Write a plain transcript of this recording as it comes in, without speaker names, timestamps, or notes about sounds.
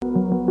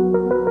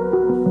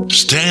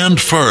Stand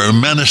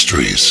Firm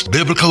Ministries,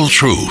 biblical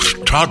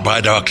truth, taught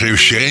by Dr.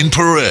 Shane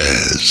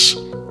Perez.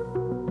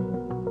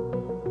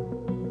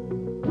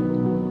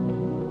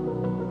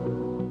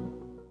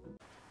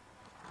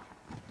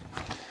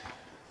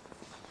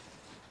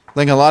 I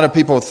think a lot of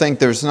people think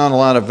there's not a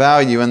lot of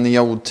value in the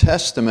Old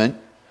Testament.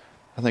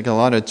 I think a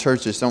lot of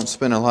churches don't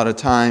spend a lot of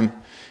time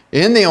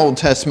in the Old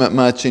Testament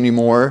much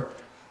anymore.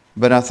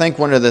 But I think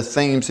one of the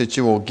themes that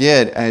you will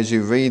get as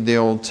you read the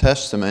Old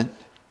Testament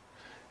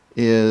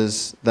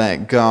is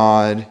that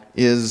God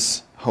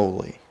is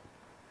holy.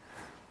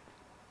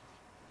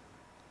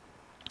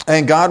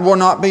 And God will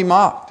not be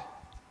mocked.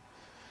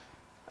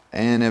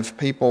 And if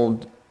people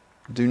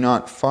do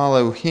not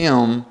follow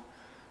Him,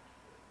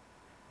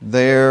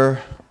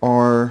 there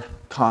are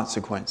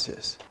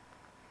consequences.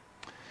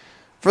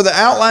 For the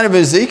outline of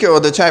Ezekiel,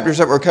 the chapters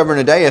that we're covering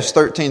today is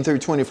 13 through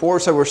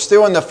 24. So we're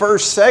still in the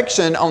first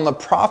section on the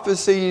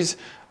prophecies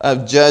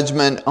of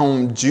judgment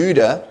on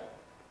Judah.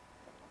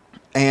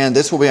 And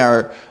this will be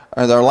our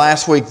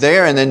last week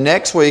there. And then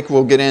next week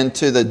we'll get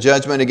into the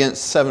judgment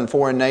against 7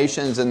 foreign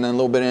nations, and then a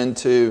little bit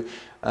into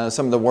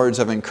some of the words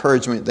of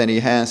encouragement that he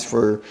has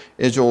for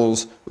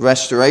Israel's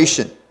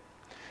restoration.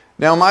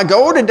 Now, my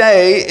goal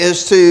today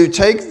is to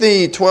take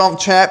the 12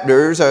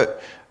 chapters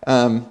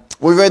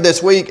we read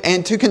this week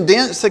and to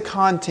condense the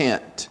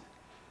content.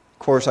 Of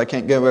course, I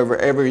can't go over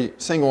every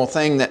single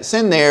thing that's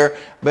in there,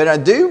 but I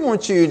do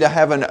want you to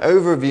have an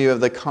overview of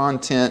the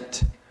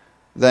content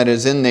that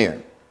is in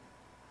there.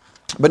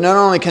 But not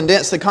only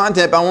condense the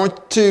content, but I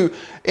want to,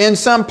 in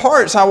some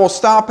parts, I will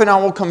stop and I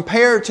will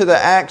compare to the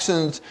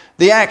actions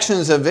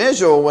of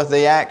Israel with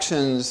the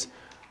actions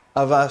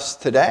of us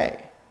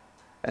today,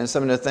 and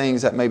some of the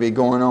things that may be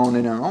going on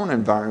in our own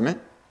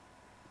environment.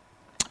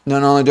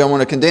 Not only do I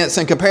want to condense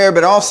and compare,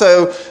 but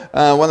also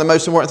one of the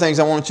most important things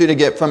I want you to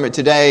get from it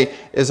today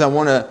is I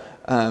want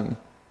to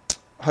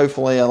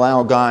hopefully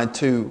allow God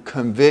to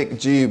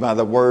convict you by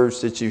the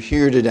words that you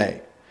hear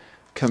today.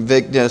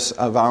 Convict us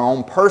of our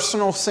own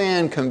personal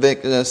sin,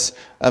 convict us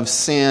of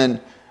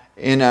sin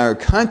in our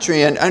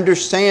country, and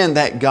understand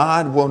that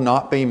God will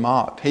not be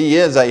mocked. He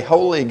is a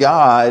holy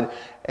God,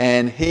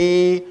 and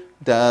He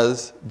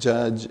does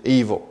judge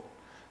evil.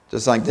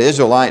 Just like the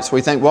Israelites, we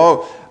think,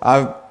 well,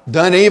 I've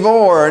done evil,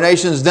 or our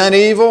nation's done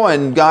evil,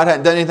 and God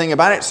hadn't done anything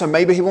about it, so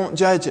maybe He won't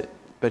judge it.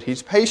 But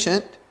He's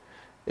patient.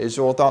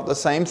 Israel thought the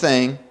same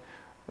thing,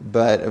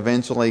 but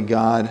eventually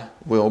God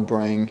will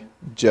bring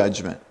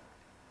judgment.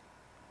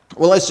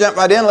 Well, let's jump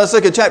right in. Let's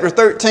look at chapter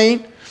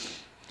 13.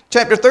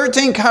 Chapter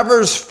 13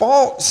 covers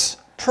false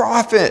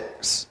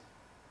prophets.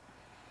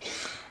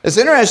 It's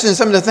interesting,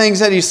 some of the things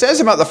that he says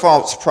about the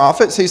false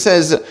prophets. He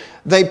says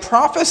they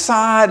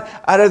prophesied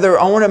out of their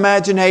own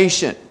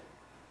imagination.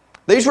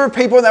 These were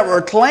people that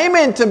were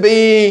claiming to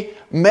be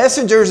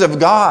messengers of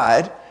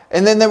God,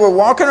 and then they were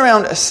walking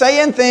around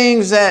saying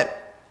things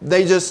that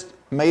they just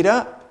made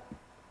up,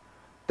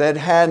 that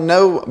had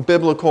no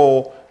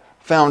biblical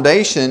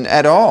foundation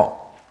at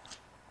all.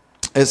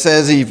 It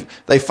says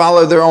they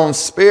follow their own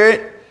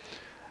spirit.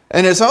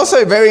 And it's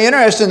also very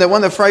interesting that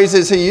one of the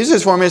phrases he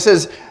uses for me, it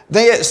says,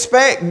 they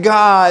expect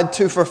God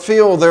to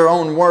fulfill their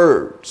own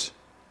words.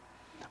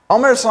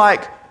 Almost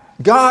like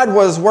God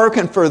was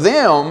working for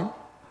them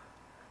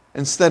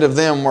instead of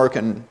them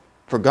working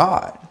for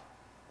God.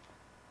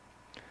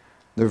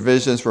 Their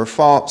visions were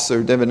false,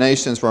 their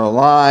divinations were a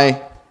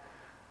lie.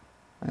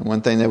 And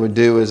one thing they would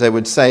do is they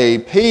would say,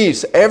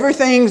 peace,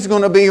 everything's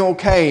going to be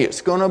okay,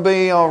 it's going to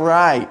be all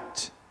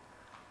right.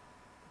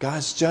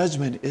 God's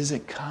judgment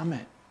isn't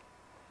coming.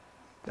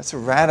 That's a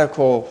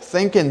radical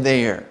thinking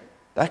there.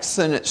 That's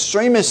an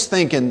extremist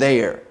thinking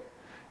there.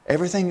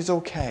 Everything's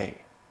okay.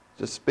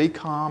 Just be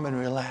calm and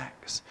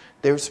relax.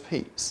 There's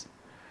peace.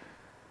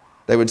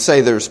 They would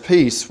say there's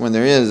peace when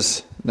there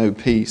is no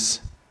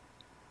peace.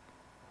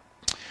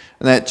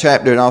 In that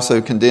chapter, it also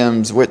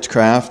condemns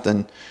witchcraft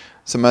and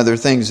some other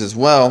things as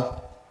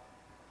well.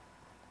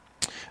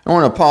 I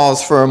want to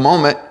pause for a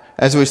moment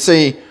as we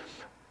see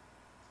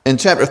in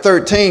chapter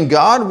 13,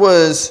 God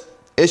was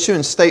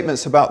issuing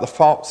statements about the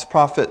false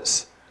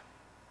prophets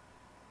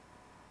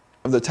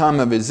of the time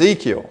of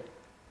Ezekiel.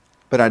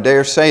 But I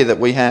dare say that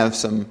we have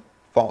some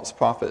false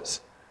prophets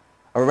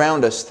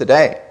around us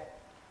today.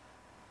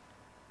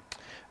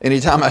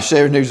 Anytime I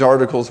share news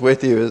articles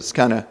with you, it's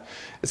kind of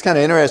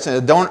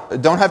interesting. Don't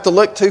have to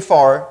look too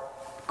far.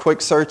 Quick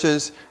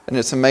searches, and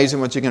it's amazing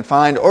what you can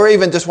find, or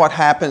even just what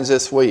happens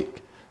this week.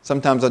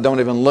 Sometimes I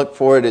don't even look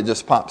for it. It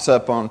just pops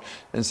up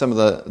in some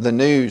of the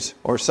news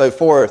or so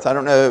forth. I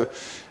don't know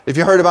if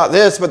you heard about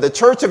this, but the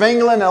Church of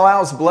England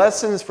allows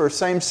blessings for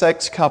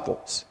same-sex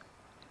couples.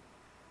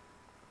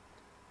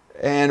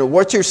 And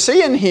what you're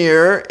seeing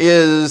here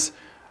is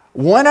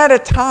one at a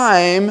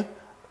time,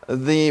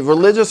 the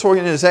religious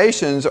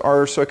organizations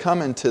are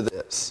succumbing to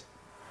this.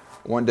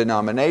 One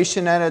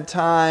denomination at a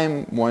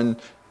time, one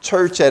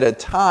church at a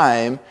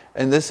time,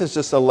 and this is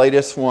just the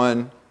latest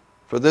one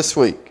for this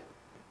week.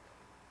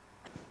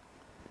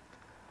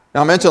 Now,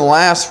 I mentioned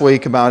last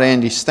week about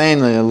Andy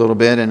Stanley a little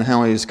bit and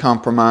how he's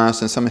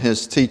compromised and some of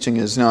his teaching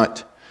is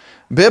not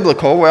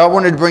biblical. Well, I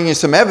wanted to bring you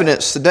some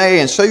evidence today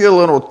and show you a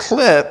little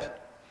clip.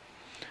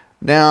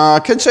 Now, I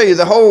could show you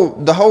the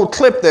whole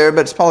clip there,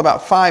 but it's probably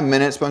about 5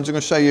 minutes. But I'm just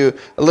going to show you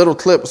a little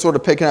clip sort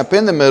of picking up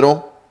in the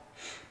middle.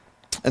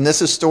 And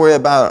this is a story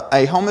about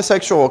a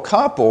homosexual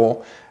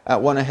couple at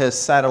one of his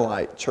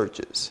satellite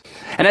churches.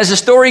 And as the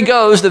story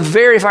goes,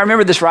 if I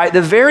remember this right,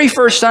 the very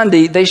first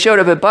Sunday they showed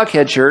up at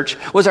Buckhead Church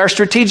was our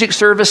Strategic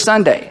Service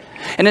Sunday.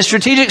 And in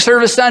Strategic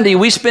Service Sunday,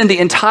 we spend the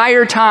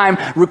entire time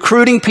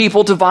recruiting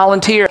people to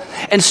volunteer.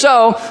 And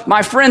so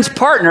my friend's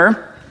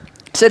partner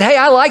said, hey,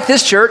 I like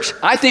this church.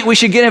 I think we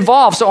should get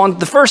involved. So on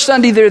the first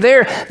Sunday they're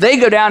there, they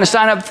go down and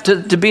sign up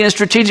to be in a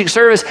strategic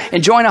service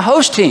and join a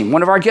host team,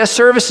 one of our guest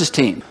services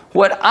team.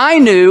 What I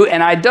knew,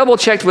 and I double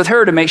checked with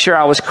her to make sure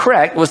I was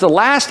correct, was the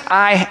last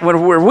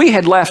where we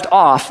had left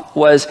off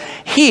was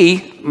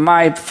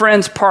my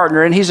friend's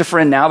partner, and he's a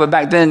friend now, but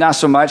back then not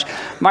so much.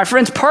 My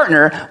friend's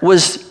partner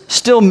was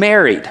still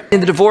married.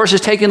 And the divorce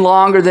is taking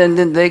longer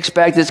than they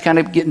expected. It's kind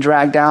of getting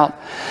dragged out.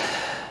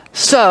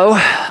 So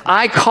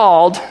I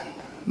called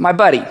my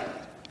buddy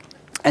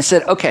and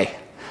said, okay,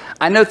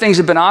 I know things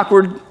have been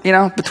awkward,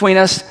 between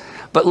us,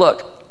 but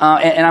look,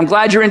 and I'm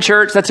glad you're in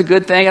church. That's a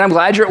good thing. And I'm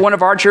glad you're at one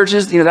of our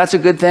churches. That's a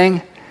good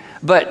thing.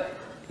 But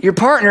your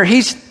partner,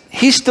 he's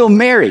still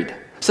married.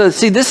 So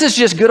see, this is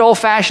just good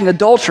old-fashioned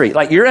adultery.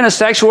 Like you're in a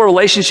sexual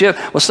relationship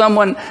with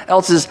someone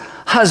else's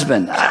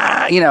husband.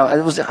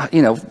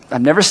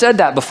 I've never said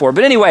that before.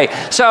 But anyway,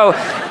 so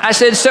I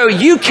said, so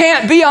you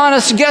can't be on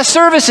a guest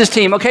services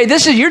team, okay?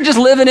 You're just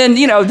living in,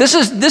 this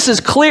is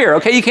clear,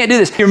 okay? You can't do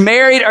this. You're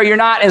married or you're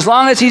not. As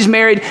long as he's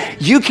married,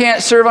 you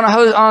can't serve on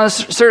a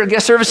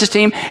guest services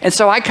team. And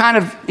so I kind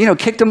of,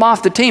 kicked him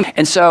off the team.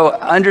 And so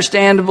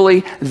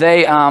understandably,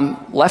 they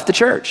left the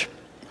church.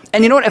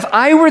 And you know what? If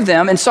I were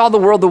them and saw the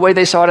world the way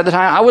they saw it at the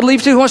time, I would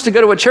leave too. Who wants to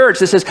go to a church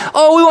that says,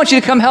 oh, we want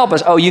you to come help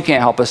us. Oh, you can't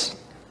help us.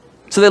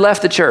 So they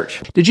left the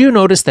church. Did you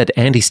notice that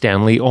Andy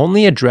Stanley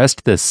only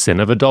addressed the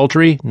sin of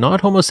adultery, not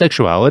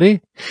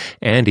homosexuality?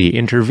 Andy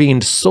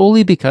intervened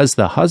solely because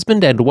the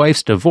husband and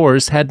wife's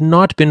divorce had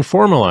not been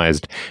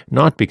formalized,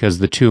 not because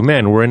the two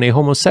men were in a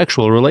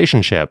homosexual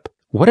relationship.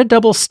 What a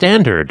double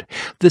standard.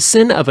 The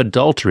sin of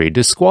adultery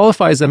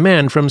disqualifies a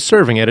man from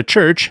serving at a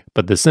church,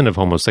 but the sin of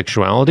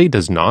homosexuality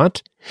does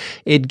not?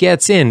 It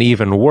gets in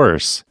even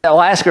worse.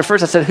 I'll ask her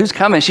first. I said, who's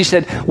coming? She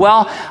said,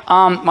 well,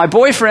 my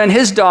boyfriend,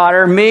 his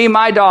daughter, me,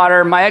 my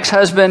daughter, my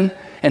ex-husband,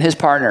 and his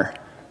partner.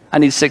 I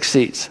need 6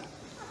 seats.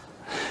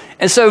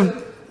 And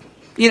so,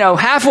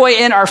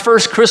 halfway in our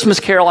first Christmas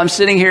carol, I'm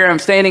standing here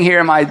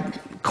in my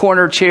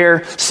corner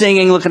chair,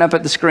 singing, looking up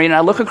at the screen, and I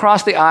look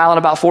across the aisle, and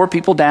about 4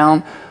 people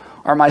down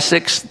are my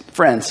 6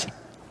 friends,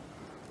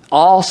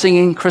 all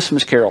singing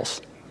Christmas carols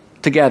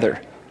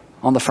together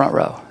on the front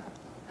row.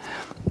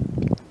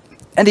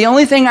 And the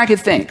only thing I could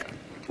think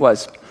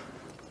was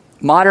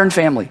Modern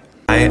Family.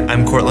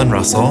 I'm Cortland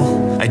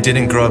Russell. I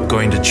didn't grow up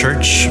going to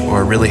church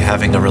or really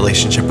having a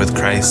relationship with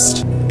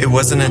Christ. It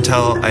wasn't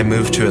until I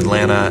moved to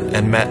Atlanta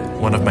and met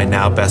one of my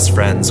now best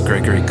friends,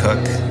 Gregory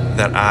Cook,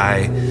 that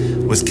I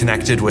was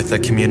connected with a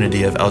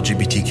community of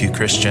LGBTQ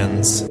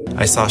Christians.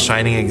 I saw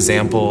shining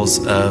examples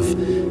of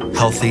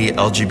healthy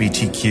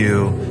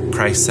LGBTQ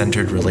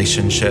Christ-centered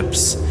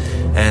relationships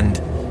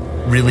and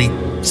really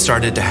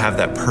started to have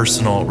that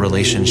personal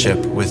relationship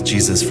with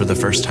Jesus for the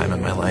first time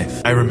in my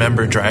life. I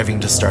remember driving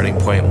to Starting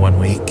Point one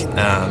week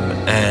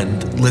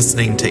and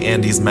listening to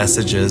Andy's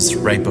messages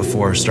right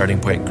before Starting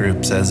Point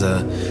groups as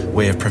a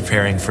way of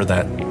preparing for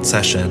that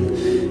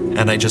session.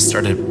 And I just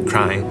started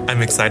crying.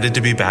 I'm excited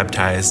to be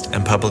baptized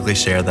and publicly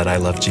share that I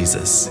love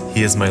Jesus.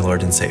 He is my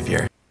Lord and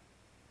Savior.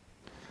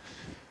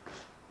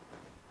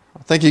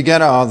 I think you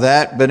get all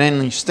that, but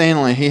Andy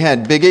Stanley, he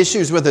had big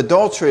issues with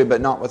adultery,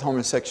 but not with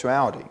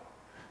homosexuality.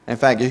 In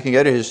fact, you can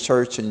go to his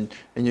church and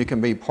you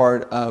can be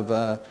part of,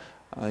 the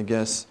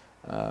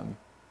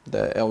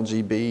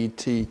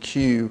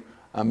LGBTQ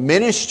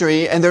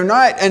ministry. And they're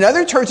not, and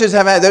other churches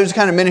have had those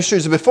kind of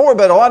ministries before,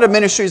 but a lot of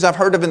ministries I've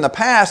heard of in the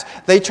past,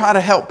 they try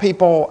to help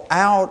people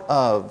out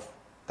of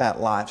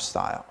that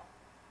lifestyle.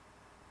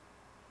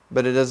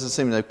 But it doesn't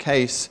seem the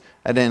case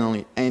at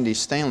Andy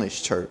Stanley's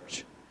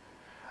church.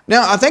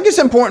 Now, I think it's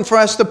important for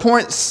us to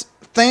point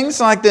things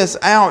like this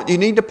out. You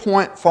need to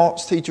point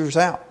false teachers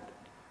out.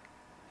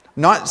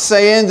 Not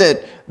saying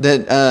that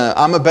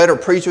I'm a better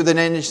preacher than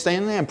Andy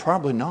Stanley. I'm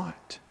probably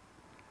not.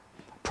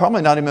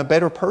 Probably not even a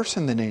better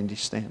person than Andy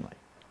Stanley.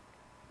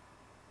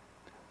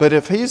 But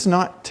if he's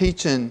not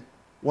teaching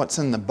what's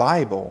in the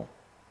Bible,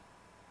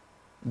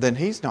 then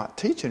he's not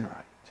teaching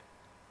right.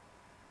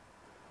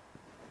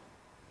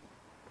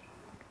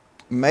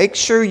 Make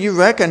sure you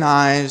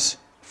recognize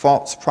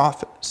false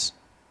prophets.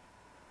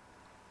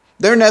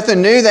 They're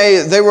nothing new.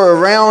 They were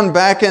around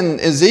back in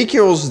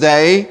Ezekiel's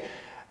day,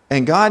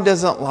 and God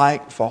doesn't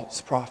like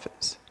false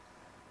prophets.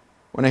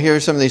 When I hear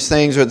some of these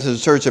things with the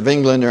Church of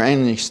England or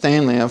Andy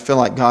Stanley, I feel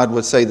like God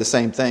would say the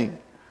same thing.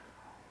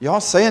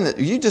 Y'all saying that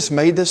you just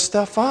made this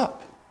stuff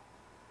up.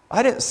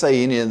 I didn't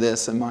say any of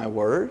this in my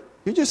word.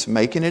 You're just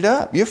making it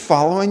up. You're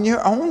following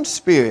your own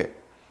spirit.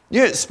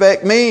 You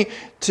expect me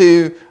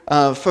to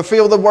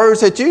fulfill the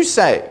words that you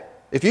say.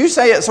 If you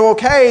say it's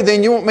okay,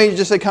 then you want me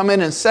just to come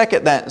in and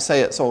second that and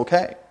say it's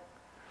okay.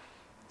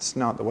 It's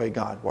not the way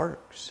God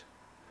works.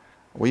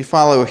 We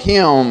follow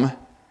Him.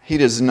 He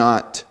does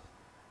not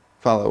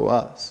follow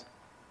us.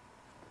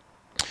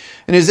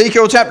 In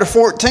Ezekiel chapter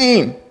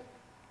 14,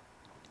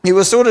 he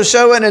was sort of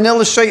showing and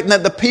illustrating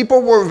that the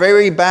people were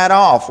very bad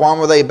off. Why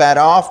were they bad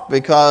off?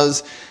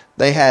 Because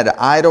they had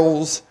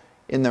idols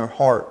in their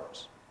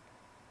hearts.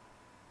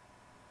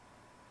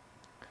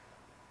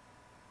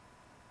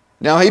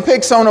 Now, he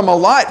picks on them a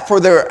lot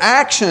for their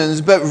actions,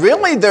 but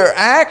really their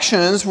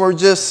actions were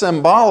just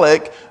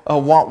symbolic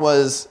of what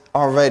was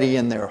already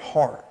in their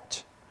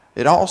heart.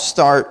 It all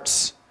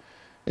starts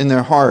in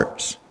their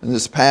hearts. In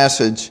this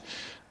passage,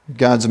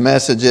 God's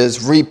message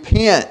is,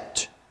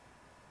 repent.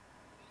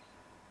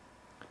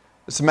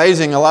 It's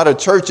amazing, a lot of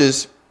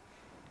churches,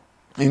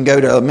 you can go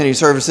to many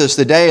services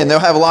today, and they'll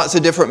have lots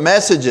of different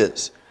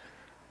messages.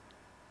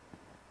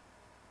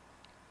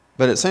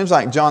 But it seems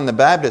like John the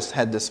Baptist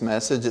had this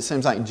message. It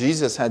seems like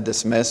Jesus had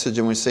this message,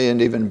 and we see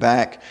it even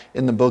back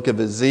in the book of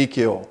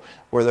Ezekiel,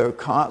 where they're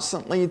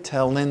constantly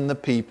telling the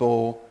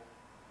people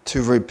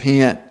to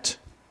repent.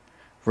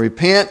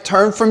 Repent,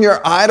 turn from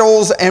your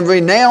idols, and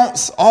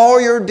renounce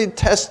all your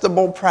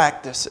detestable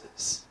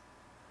practices.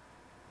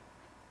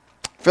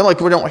 I feel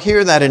like we don't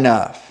hear that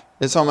enough.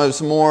 It's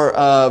almost more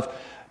of,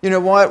 you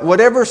know what,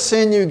 whatever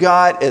sin you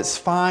got, it's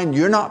fine.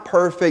 You're not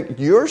perfect.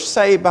 You're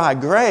saved by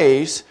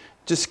grace.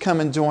 Just come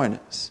and join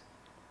us.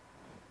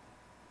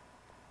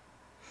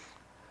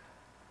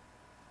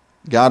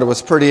 God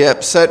was pretty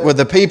upset with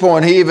the people,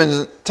 and He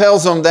even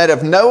tells them that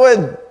if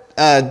Noah,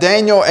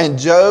 Daniel, and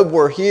Job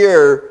were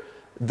here,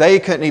 they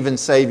couldn't even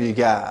save you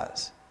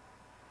guys.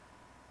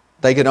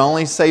 They could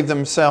only save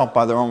themselves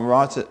by their own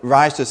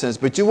righteousness,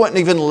 but you wouldn't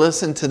even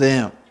listen to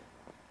them.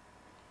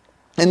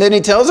 And then He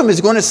tells them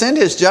He's going to send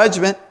His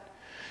judgment.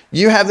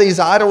 You have these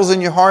idols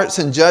in your hearts,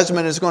 and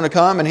judgment is going to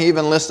come. And He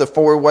even lists the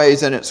 4 ways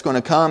that it's going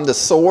to come: the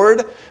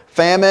sword,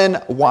 famine,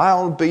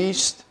 wild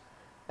beast,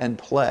 and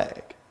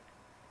plague.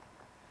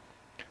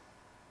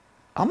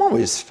 I'm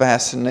always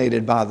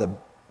fascinated by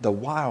the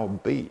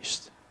wild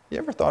beast. You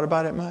ever thought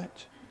about it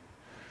much?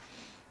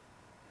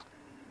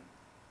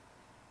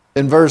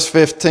 In verse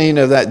 15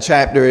 of that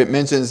chapter, it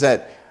mentions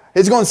that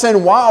He's going to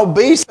send wild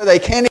beasts so they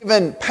can't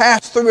even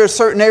pass through a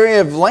certain area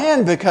of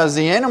land because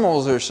the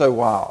animals are so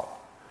wild.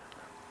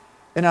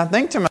 And I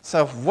think to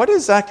myself, what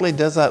exactly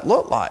does that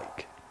look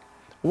like?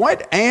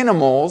 What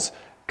animals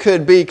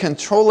could be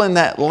controlling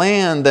that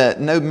land that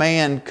no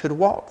man could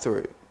walk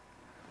through?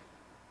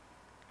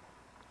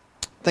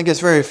 I think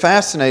it's very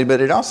fascinating, but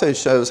it also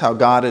shows how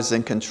God is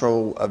in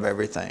control of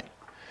everything.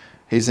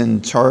 He's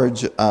in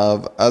charge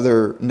of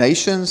other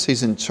nations.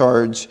 He's in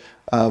charge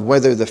of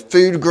whether the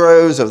food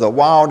grows, of the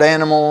wild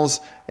animals,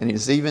 and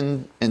He's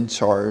even in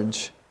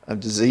charge of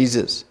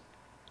diseases.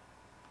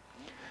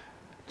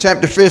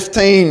 Chapter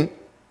 15,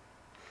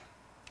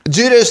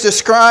 Judah is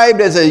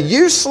described as a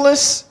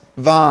useless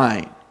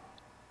vine.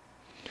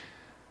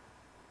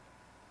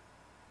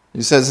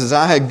 He says, as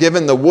I had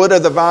given the wood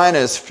of the vine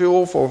as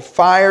fuel for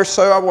fire,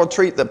 so I will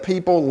treat the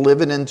people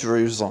living in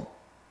Jerusalem.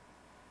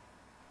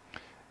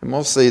 And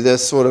we'll see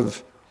this sort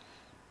of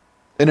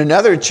in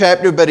another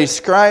chapter, but he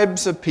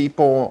describes the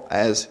people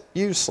as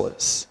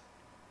useless.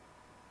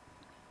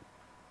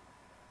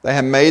 They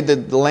have made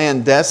the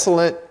land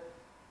desolate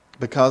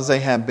because they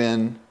have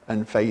been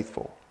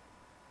unfaithful.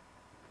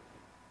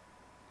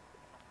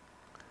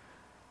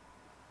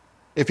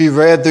 If you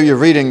read through your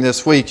reading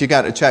this week, you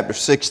got to chapter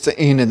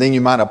 16, and then you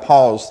might have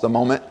paused a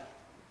moment.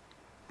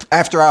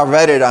 After I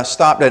read it, I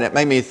stopped and it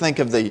made me think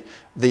of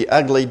the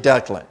ugly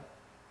duckling.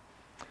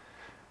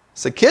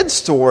 It's a kid's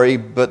story,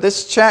 but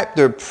this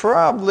chapter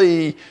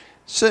probably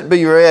shouldn't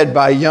be read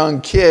by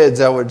young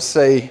kids, I would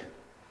say,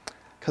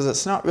 because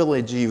it's not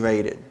really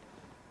G-rated.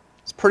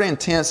 It's pretty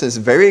intense. It's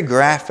very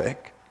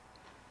graphic.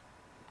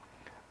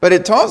 But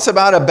it talks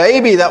about a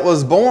baby that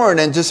was born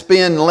and just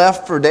being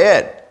left for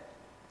dead.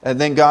 And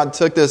then God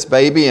took this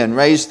baby and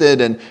raised it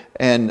and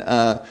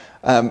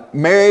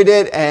married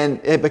it,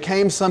 and it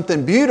became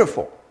something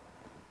beautiful.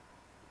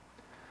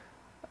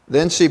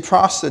 Then she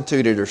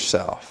prostituted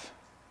herself.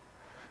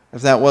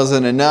 If that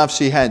wasn't enough,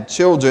 she had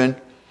children,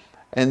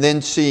 and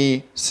then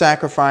she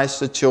sacrificed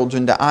the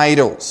children to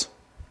idols.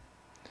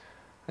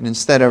 And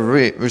instead of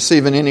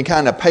receiving any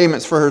kind of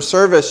payments for her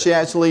service, she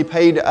actually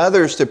paid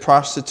others to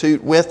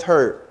prostitute with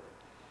her.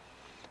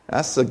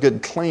 That's a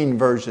good clean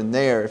version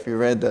there. If you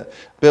read the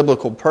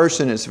biblical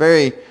version, it's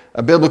very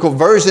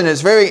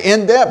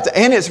in-depth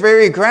and it's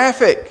very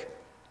graphic.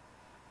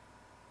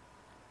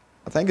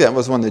 I think that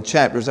was one of the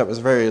chapters that was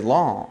very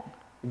long.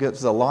 It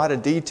gives a lot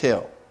of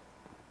detail.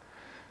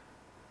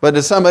 But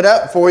to sum it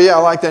up for you, I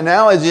like the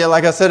analogy,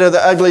 like I said, of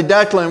the ugly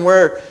duckling,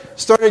 where it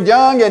started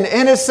young and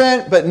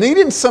innocent but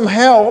needed some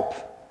help.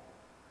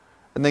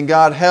 And then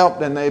God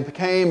helped and they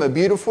became a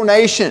beautiful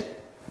nation.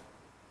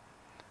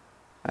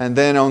 And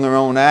then on their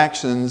own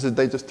actions,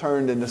 they just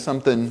turned into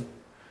something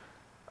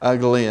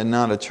ugly and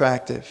not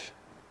attractive.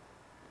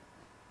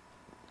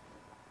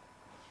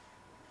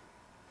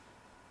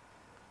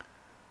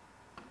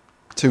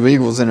 Two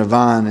eagles in a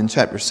vine in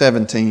chapter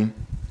 17.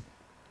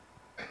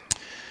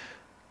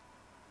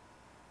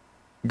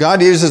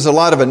 God uses a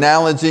lot of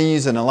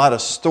analogies and a lot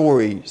of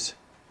stories.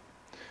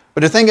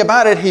 But the thing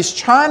about it, He's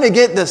trying to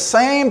get the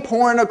same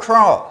point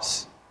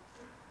across.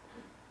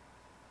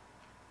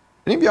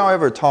 Any of y'all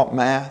ever taught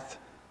math?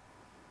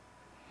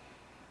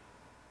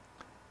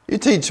 You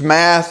teach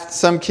math,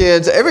 some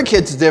kids, every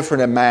kid's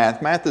different in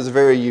math. Math is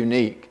very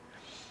unique.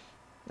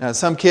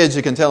 Some kids,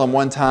 you can tell them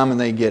one time and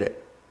they get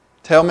it.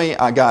 Tell me,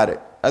 I got it.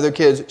 Other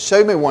kids,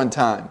 show me one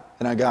time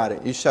and I got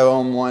it. You show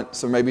them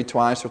once or maybe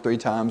twice or three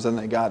times and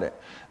they got it.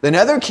 Then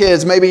other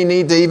kids maybe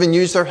need to even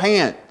use their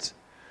hands.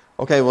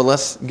 Okay, well,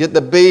 let's get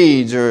the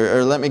beads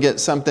or let me get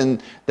something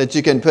that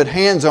you can put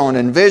hands on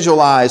and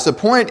visualize. The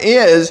point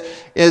is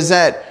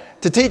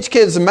that to teach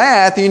kids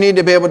math, you need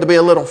to be able to be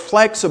a little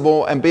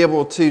flexible and be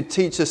able to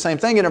teach the same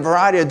thing in a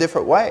variety of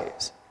different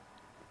ways.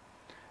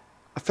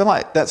 I feel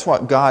like that's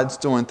what God's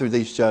doing through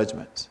these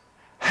judgments.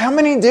 How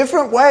many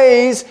different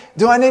ways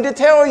do I need to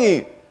tell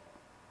you?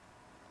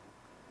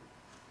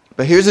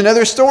 But here's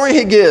another story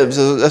He gives,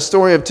 a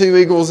story of two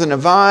eagles in a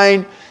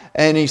vine,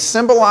 and He's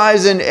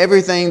symbolizing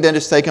everything that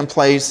has taken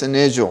place in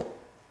Israel,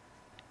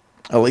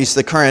 at least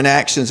the current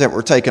actions that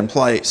were taking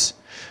place.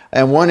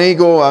 And one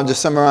eagle, I'll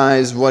just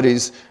summarize what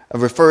he's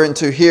referring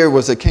to here,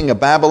 was the king of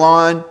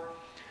Babylon,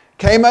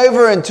 came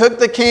over and took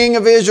the king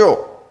of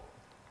Israel,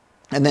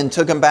 and then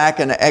took him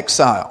back into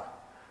exile.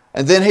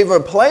 And then he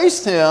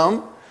replaced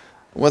him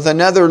with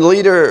another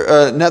leader,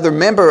 another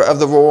member of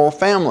the royal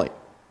family.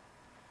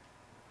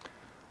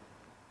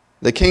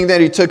 The king that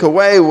he took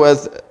away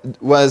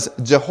was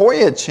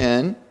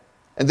Jehoiachin,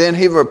 and then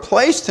he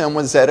replaced him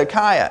with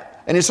Zedekiah.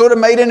 And he sort of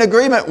made an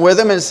agreement with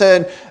him and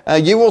said,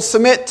 you will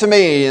submit to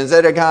me. And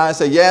Zedekiah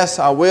said, yes,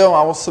 I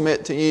will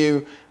submit to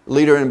you,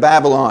 leader in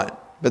Babylon.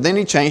 But then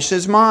he changed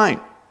his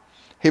mind.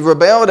 He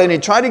rebelled and he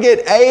tried to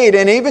get aid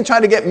and even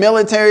tried to get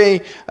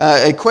military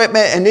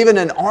equipment and even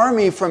an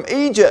army from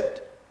Egypt.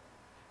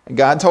 And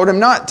God told him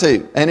not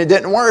to, and it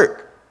didn't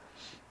work.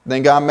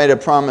 Then God made a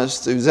promise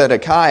to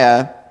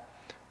Zedekiah,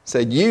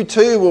 said, you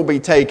too will be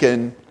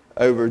taken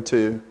over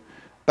to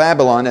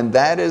Babylon, and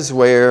that is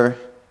where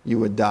you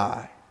would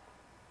die.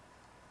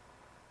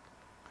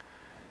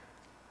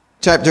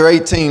 Chapter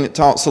 18, it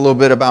talks a little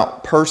bit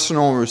about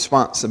personal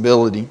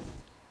responsibility.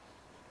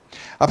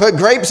 I put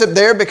grapes up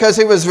there because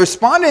he was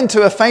responding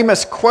to a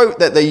famous quote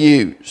that they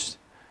used.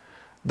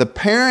 The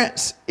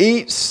parents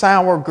eat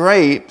sour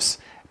grapes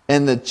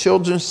and the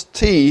children's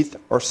teeth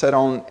are set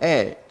on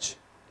edge.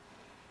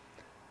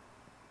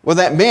 Well,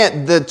 that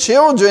meant the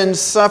children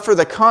suffer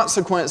the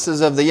consequences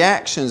of the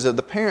actions of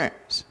the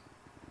parents.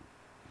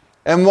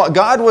 And what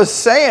God was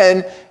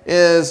saying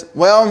is,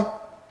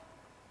 well,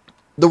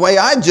 the way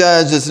I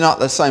judge is not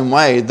the same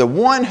way. The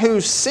one who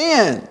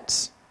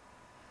sins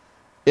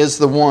is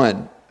the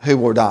one who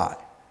will die.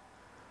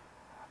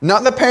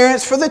 Not the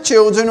parents for the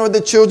children or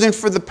the children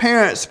for the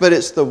parents, but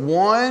it's the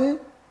one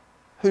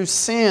who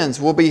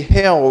sins will be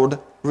held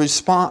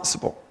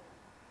responsible.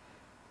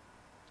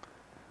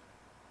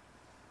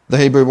 The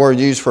Hebrew word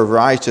used for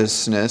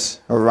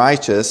righteousness or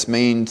righteous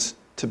means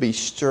to be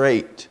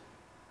straight.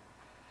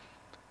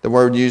 The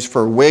word used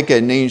for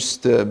wicked needs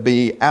to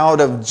be out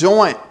of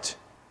joint.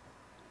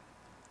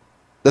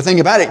 The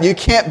thing about it, you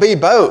can't be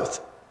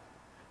both.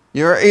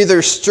 You're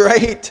either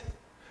straight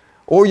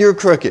or you're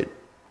crooked.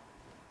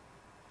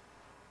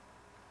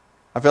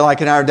 I feel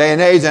like in our day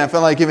and age, and I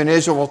feel like even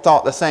Israel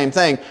thought the same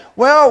thing.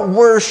 Well,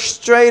 we're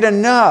straight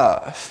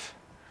enough.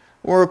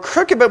 We're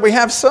crooked, but we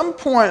have some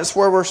points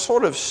where we're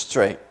sort of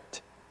straight.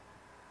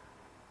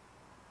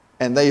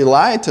 And they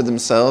lied to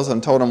themselves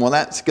and told them, well,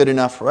 that's good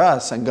enough for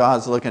us. And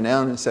God's looking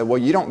down and said, well,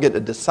 you don't get to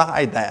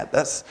decide that.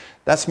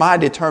 That's my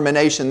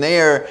determination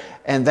there,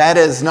 and that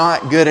is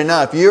not good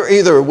enough. You're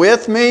either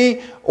with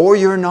me or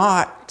you're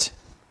not.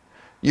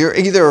 You're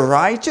either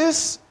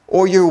righteous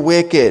or you're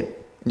wicked.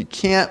 You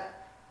can't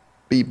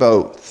be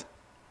both.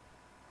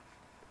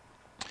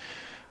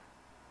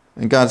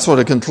 And God sort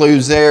of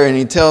concludes there, and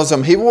He tells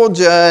them He will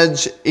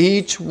judge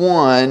each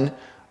one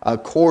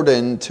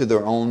according to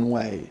their own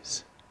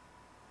ways.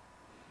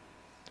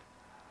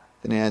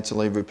 Then He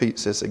actually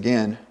repeats this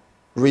again.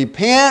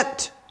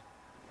 Repent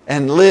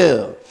and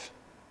live.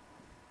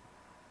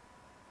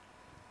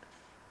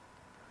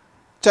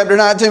 Chapter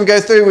 19, we go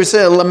through, we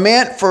say,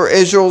 lament for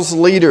Israel's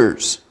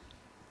leaders.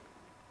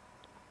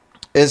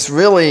 It's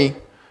really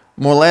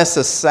more or less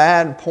a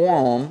sad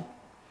poem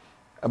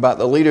about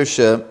the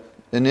leadership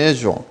in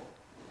Israel.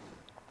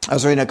 I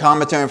was reading a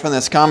commentary from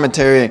this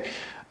commentary.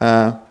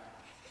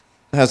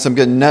 Has some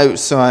good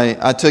notes, so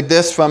I took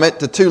this from it.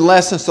 The two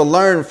lessons to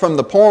learn from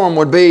the poem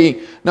would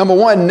be, number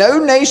one,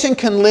 no nation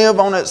can live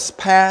on its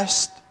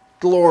past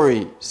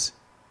glories.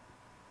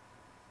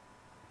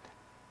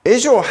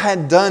 Israel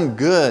had done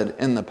good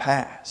in the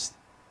past.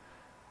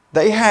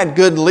 They had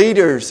good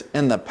leaders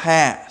in the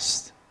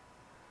past,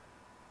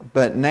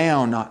 but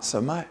now not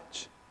so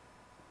much.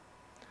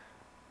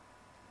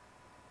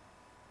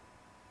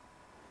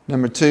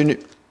 Number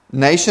two,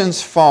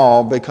 nations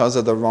fall because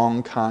of the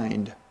wrong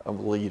kind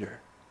of leader.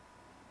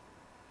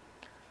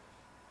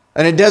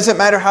 And it doesn't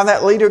matter how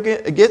that leader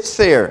gets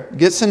there,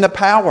 gets into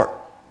power.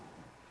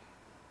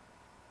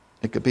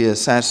 It could be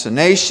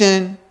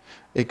assassination.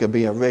 It could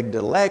be a rigged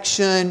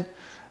election.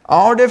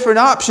 All different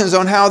options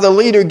on how the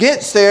leader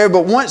gets there.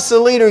 But once the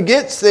leader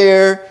gets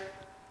there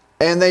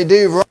and they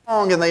do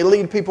wrong and they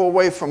lead people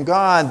away from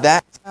God,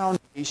 that's how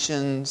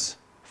nations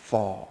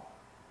fall.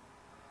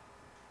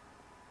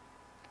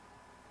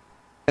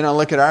 And I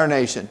look at our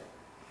nation.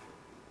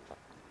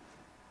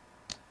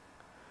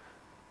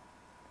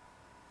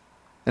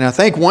 And I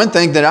think one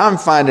thing that I'm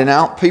finding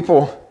out,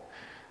 people,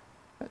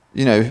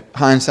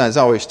 hindsight is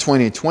always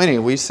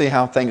 20/20. We see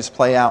how things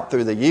play out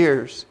through the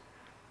years.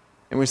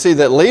 And we see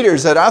that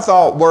leaders that I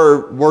thought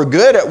were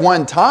good at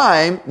one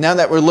time, now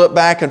that we look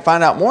back and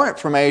find out more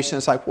information,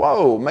 it's like,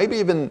 whoa, maybe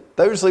even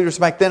those leaders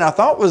back then I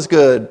thought was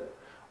good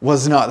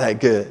was not that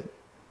good.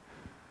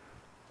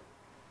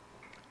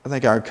 I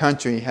think our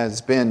country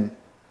has been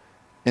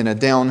in a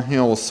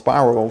downhill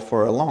spiral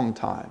for a long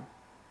time.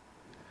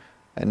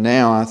 And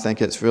now I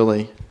think it's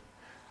really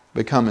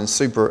becoming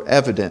super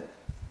evident.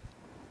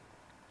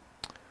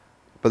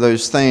 But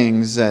those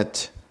things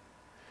that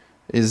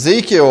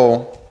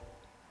Ezekiel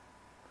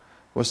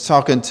was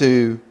talking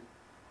to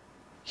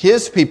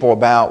his people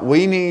about,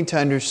 we need to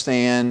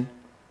understand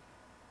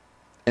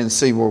and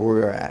see where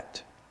we're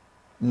at.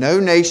 No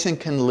nation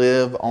can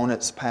live on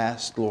its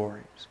past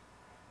glories.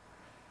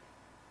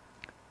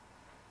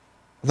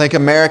 I think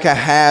America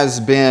has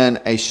been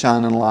a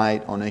shining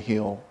light on a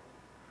hill.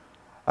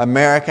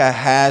 America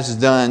has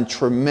done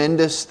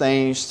tremendous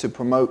things to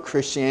promote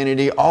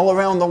Christianity all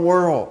around the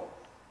world.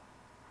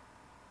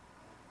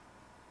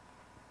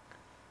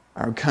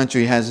 Our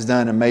country has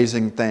done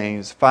amazing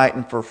things,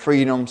 fighting for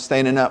freedom,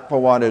 standing up for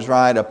what is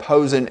right,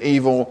 opposing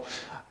evil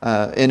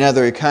in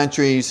other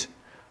countries.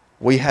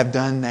 We have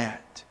done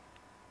that.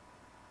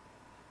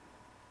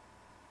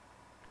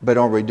 But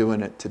are we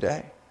doing it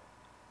today?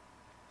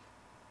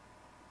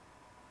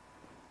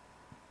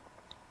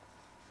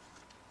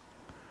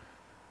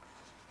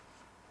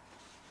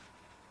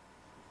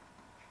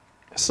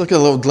 Let's look at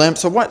a little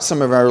glimpse of what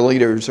some of our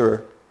leaders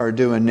are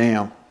doing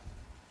now.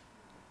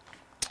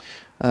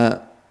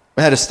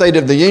 We had a State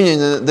of the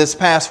Union this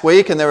past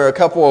week, and there were a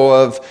couple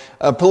of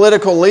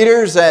political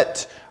leaders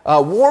that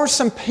wore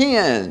some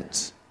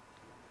pins.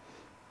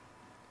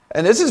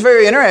 And this is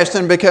very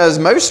interesting because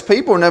most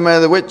people, no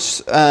matter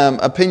which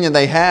opinion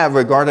they have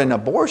regarding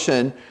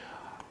abortion,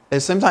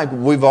 it seems like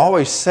we've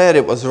always said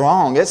it was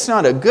wrong. It's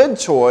not a good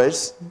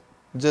choice.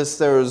 Just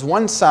there was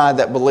one side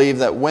that believed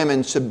that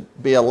women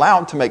should be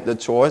allowed to make the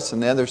choice,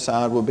 and the other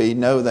side would be,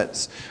 no,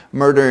 that's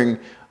murdering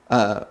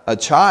a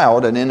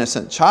child, an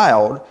innocent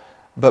child.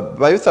 But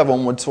both of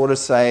them would sort of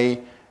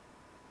say,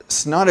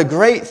 it's not a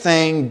great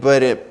thing,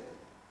 but it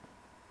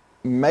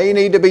may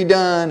need to be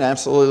done,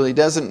 absolutely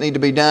doesn't need to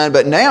be done.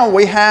 But now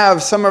we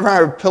have some of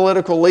our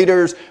political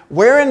leaders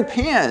wearing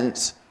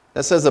pins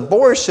that says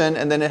abortion,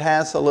 and then it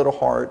has a little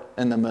heart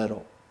in the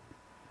middle.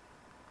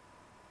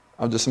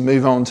 I'll just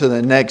move on to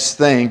the next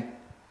thing.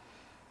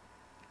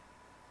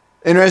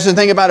 Interesting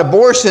thing about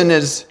abortion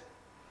is,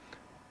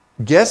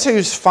 guess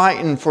who's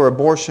fighting for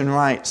abortion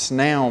rights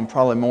now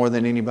probably more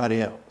than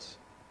anybody else?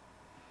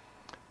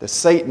 The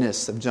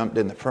Satanists have jumped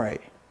in the fray.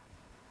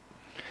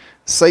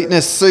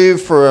 Satanists sue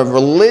for a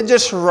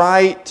religious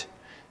right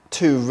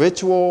to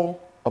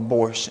ritual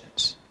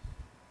abortions.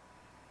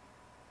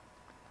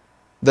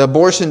 The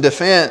abortion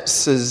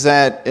defense is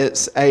that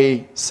it's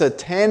a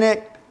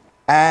satanic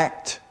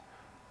act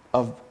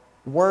of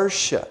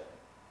worship.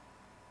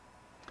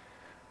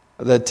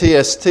 The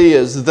TST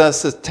is the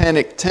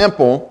Satanic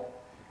Temple.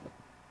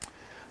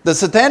 The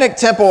Satanic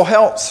Temple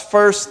Health's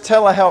first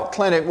telehealth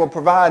clinic will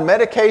provide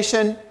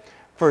medication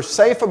for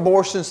safe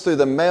abortions through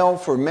the mail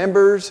for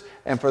members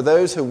and for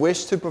those who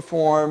wish to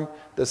perform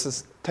the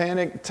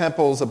Satanic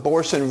Temple's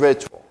abortion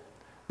ritual.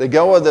 The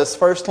goal of this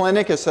first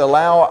clinic is to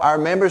allow our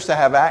members to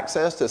have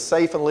access to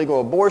safe and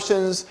legal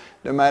abortions,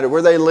 no matter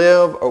where they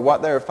live or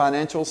what their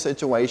financial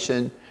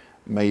situation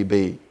may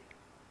be.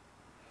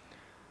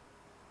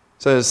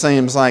 So it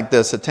seems like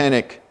the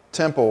Satanic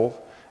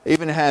Temple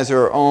even has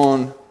their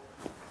own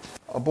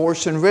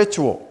abortion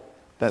ritual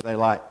that they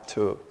like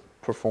to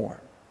perform.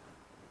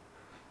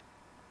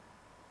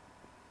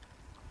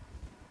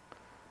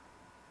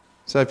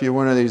 So if you're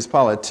one of these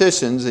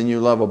politicians and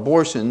you love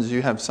abortions,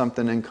 you have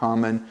something in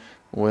common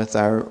with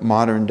our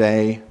modern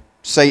day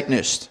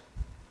Satanists.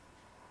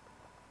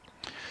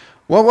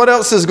 Well, what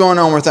else is going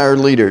on with our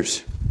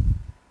leaders?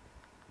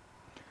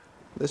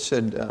 This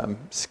should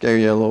scare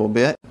you a little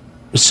bit.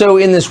 So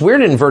in this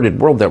weird inverted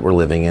world that we're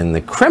living in,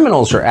 the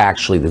criminals are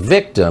actually the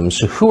victims.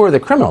 So who are the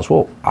criminals?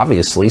 Well,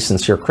 obviously,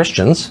 sincere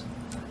Christians.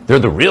 They're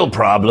the real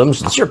problem.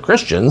 Sincere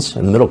Christians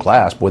in the middle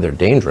class, boy, they're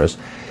dangerous.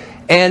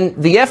 And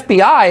the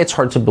FBI, it's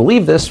hard to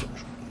believe this,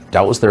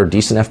 doubtless they're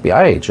decent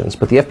FBI agents,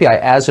 but the FBI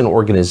as an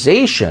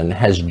organization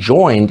has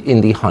joined in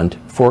the hunt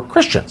for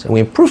Christians, and we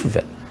have proof of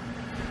it.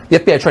 The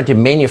FBI tried to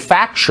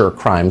manufacture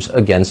crimes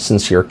against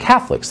sincere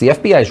Catholics. The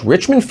FBI's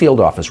Richmond field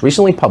office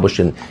recently published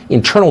an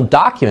internal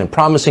document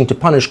promising to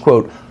punish,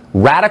 quote,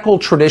 radical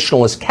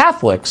traditionalist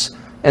Catholics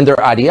and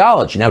their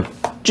ideology. Now,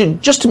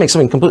 just to make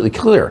something completely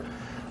clear,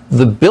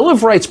 the Bill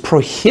of Rights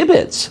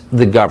prohibits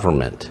the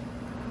government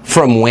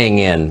from weighing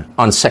in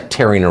on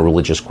sectarian or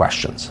religious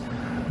questions.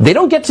 They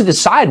don't get to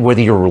decide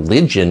whether your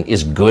religion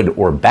is good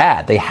or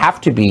bad. They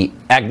have to be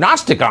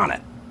agnostic on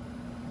it.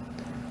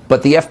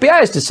 But the FBI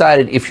has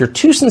decided if you're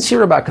too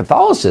sincere about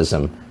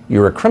Catholicism,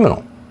 you're a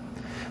criminal.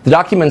 The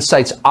document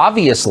cites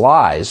obvious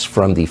lies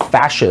from the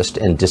fascist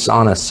and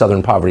dishonest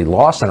Southern Poverty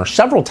Law Center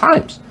several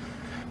times.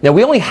 Now,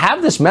 we only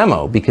have this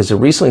memo because a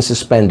recently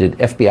suspended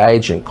FBI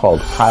agent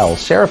called Kyle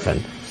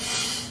Seraphin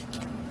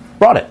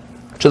brought it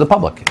to the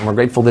public, and we're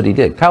grateful that he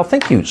did. Kyle,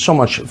 thank you so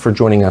much for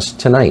joining us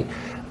tonight.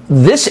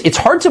 It's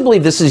hard to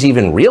believe this is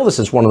even real. This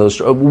is one of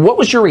those. What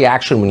was your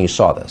reaction when you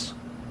saw this?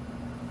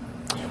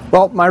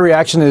 Well, my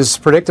reaction is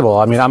predictable.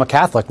 I mean, I'm a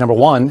Catholic, number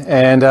one,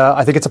 and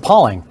I think it's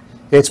appalling.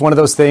 It's one of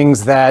those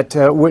things that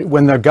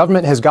when the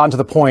government has gotten to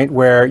the point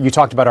where you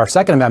talked about our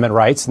Second Amendment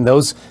rights, and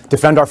those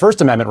defend our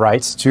First Amendment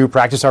rights to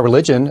practice our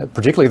religion,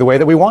 particularly the way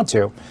that we want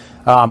to.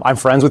 I'm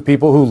friends with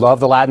people who love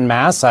the Latin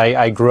Mass.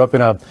 I grew up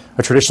in a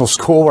traditional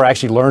school where I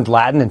actually learned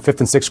Latin in 5th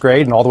and 6th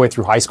grade and all the way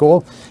through high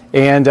school.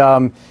 And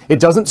it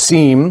doesn't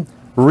seem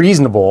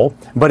reasonable,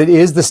 but it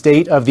is the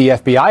state of the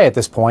FBI at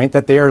this point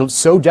that they are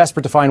so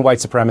desperate to find white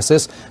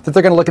supremacists that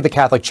they're going to look at the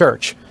Catholic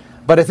Church.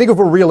 But I think if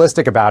we're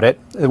realistic about it,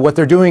 what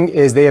they're doing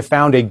is they have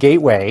found a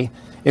gateway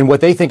in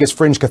what they think is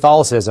fringe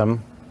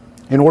Catholicism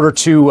in order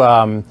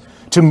to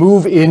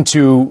move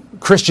into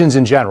Christians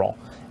in general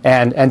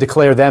and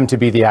declare them to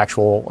be the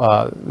actual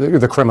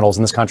the criminals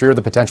in this country or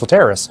the potential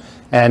terrorists.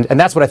 And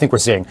that's what I think we're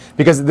seeing,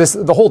 because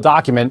the whole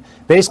document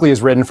basically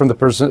is written from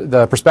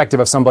the perspective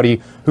of somebody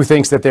who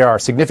thinks that there are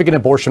significant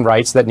abortion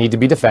rights that need to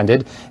be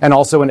defended, and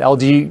also an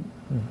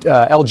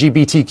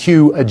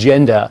LGBTQ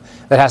agenda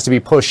that has to be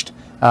pushed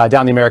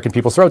down the American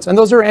people's throats, and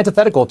those are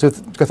antithetical to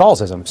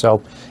Catholicism.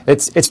 So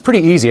it's pretty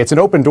easy. It's an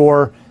open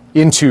door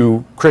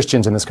into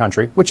Christians in this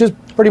country, which is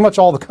pretty much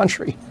all the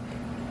country.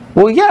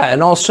 Well, yeah,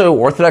 and also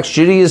Orthodox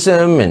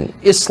Judaism and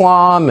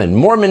Islam and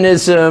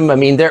Mormonism. I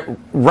mean, they're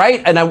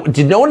right. And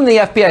did no one in the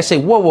FBI say,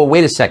 whoa,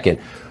 wait a second.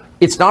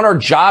 It's not our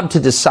job to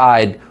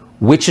decide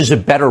which is a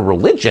better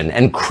religion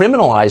and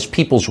criminalize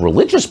people's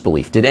religious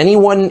belief? Did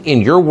anyone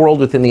in your world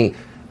within the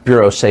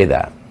Bureau say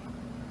that?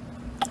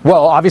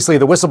 Well, obviously,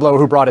 the whistleblower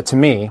who brought it to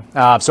me.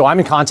 So I'm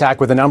in contact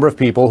with a number of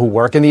people who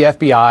work in the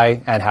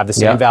FBI and have the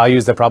same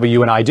values that probably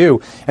you and I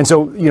do. And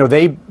so,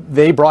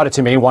 they brought it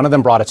to me. One of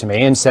them brought it to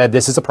me and said,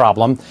 this is a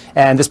problem.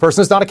 And this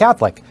person is not a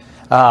Catholic.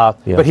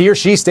 But he or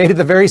she stated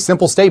a very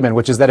simple statement,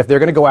 which is that if they're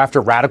going to go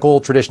after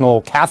radical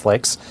traditional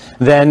Catholics,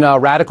 then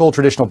radical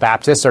traditional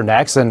Baptists are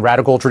next, and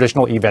radical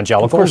traditional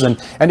evangelicals, and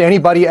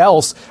anybody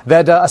else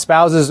that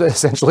espouses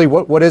essentially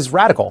what is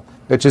radical,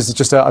 which is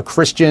just a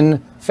Christian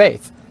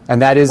faith. And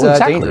that is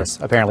dangerous,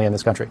 apparently, in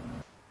this country.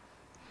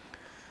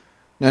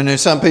 No,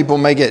 some people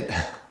may get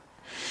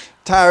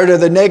tired of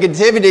the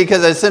negativity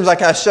because it seems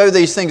like I show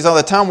these things all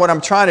the time. What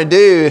I'm trying to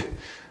do,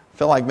 I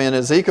feel like me and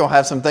Ezekiel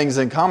have some things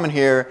in common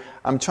here.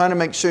 I'm trying to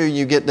make sure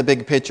you get the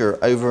big picture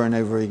over and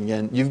over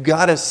again. You've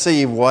got to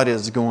see what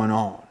is going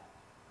on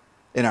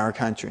in our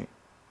country.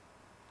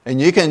 And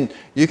you can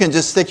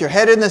just stick your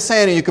head in the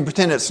sand and you can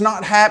pretend it's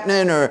not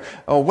happening or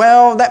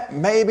well, that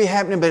may be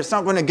happening, but it's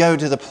not going to go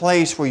to the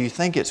place where you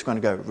think it's going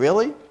to go.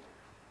 Really?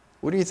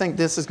 Where do you think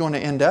this is going to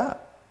end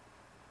up?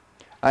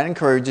 I'd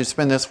encourage you to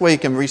spend this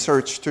week and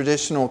research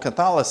traditional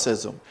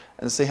Catholicism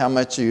and see how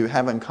much you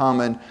have in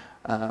common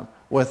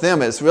with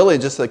them. It's really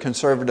just a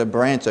conservative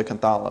branch of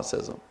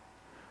Catholicism.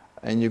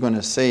 And you're going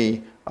to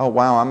see, oh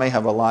wow, I may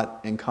have a lot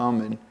in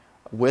common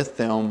with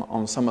them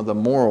on some of the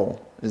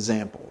moral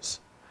examples.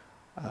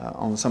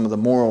 On some of the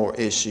moral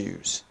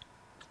issues.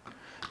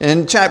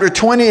 In chapter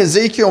 20,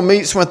 Ezekiel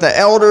meets with the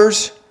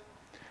elders.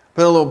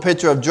 Put a little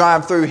picture of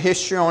drive-through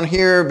history on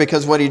here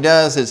because what he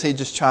does is he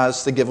just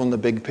tries to give them the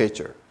big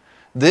picture.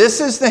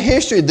 This is the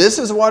history. This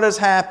is what has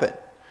happened.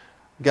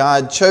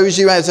 God chose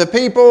you as a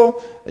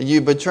people.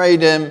 You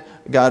betrayed Him.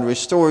 God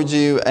restored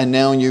you. And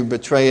now you're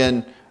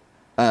betraying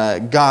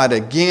God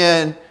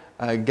again.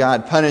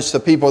 God punished the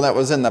people that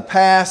was in the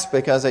past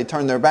because they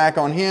turned their back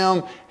on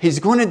Him. He's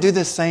going to do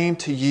the same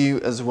to you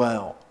as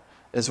well,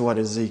 is what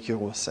Ezekiel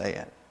was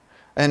saying.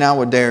 And I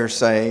would dare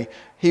say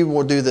He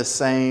will do the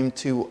same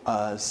to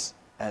us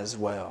as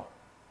well.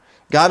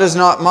 God is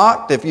not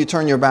mocked. If you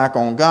turn your back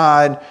on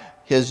God,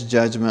 His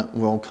judgment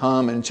will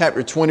come. And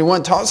chapter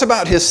 21 talks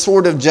about His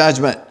sword of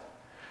judgment.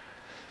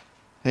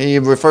 He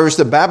refers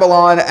to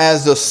Babylon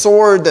as the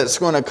sword that's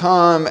going to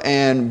come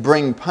and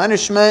bring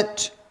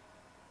punishment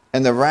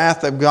and the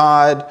wrath of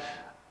God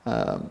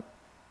on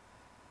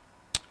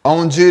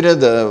Judah.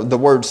 The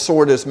word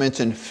sword is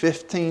mentioned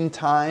 15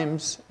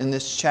 times in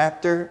this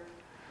chapter.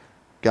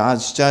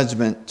 God's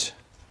judgment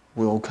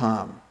will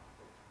come.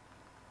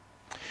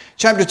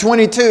 Chapter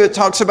 22, it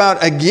talks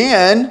about,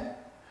 again,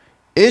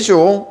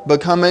 Israel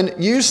becoming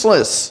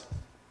useless.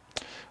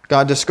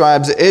 God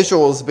describes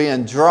Israel as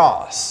being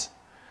dross.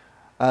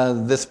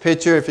 This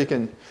picture, if you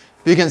can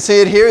see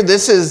it here,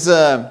 this is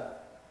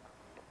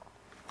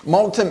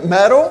molten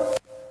metal,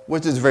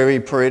 which is very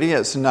pretty.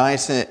 It's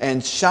nice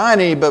and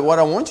shiny. But what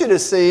I want you to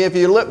see, if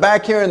you look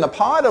back here in the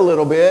pot a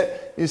little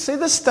bit, you see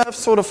the stuff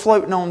sort of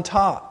floating on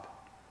top.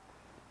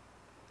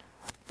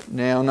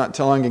 Now, not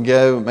too long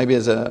ago, maybe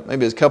it's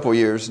a couple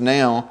years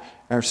now,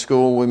 our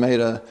school we made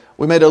a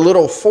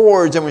little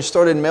forge, and we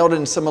started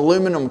melting some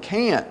aluminum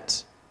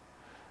cans.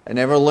 And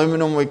every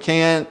aluminum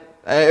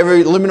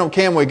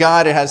can we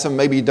got, it has some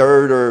maybe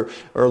dirt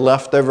or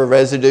leftover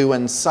residue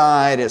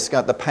inside. It's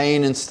got the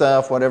paint and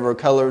stuff, whatever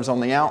colors on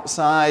the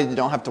outside. You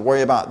don't have to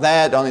worry about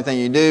that. The only thing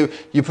you do,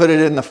 you put it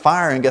in the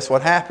fire, and guess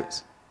what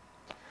happens?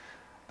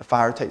 The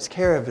fire takes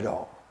care of it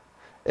all.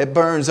 It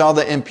burns all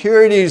the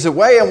impurities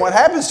away, and what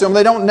happens to them,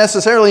 they don't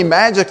necessarily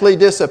magically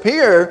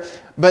disappear,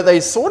 but they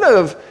sort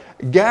of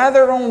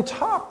gather on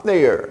top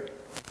there.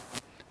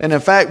 And in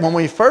fact, when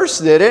we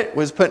first did it,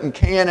 was putting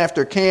can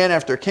after can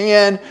after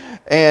can,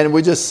 and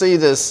we just see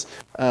this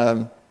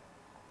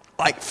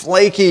like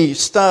flaky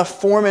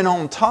stuff forming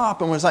on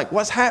top, and was like,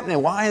 what's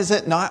happening? Why is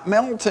it not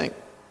melting?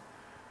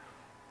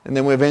 And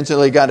then we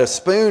eventually got a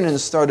spoon and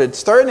started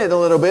stirring it a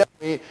little bit.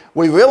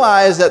 We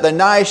realized that the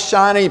nice,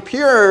 shiny,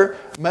 pure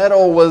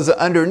metal was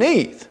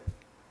underneath.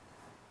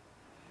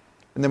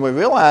 And then we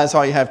realized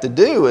all you have to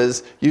do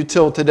is you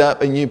tilt it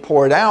up and you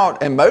pour it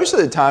out. And most of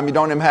the time, you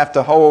don't even have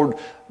to hold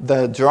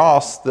the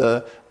dross,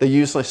 the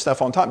useless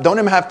stuff on top. Don't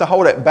even have to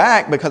hold it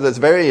back because it's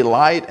very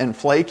light and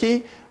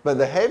flaky. But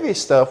the heavy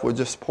stuff will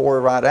just pour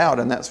right out.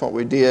 And that's what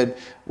we did.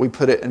 We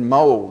put it in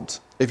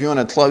molds. If you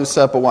want a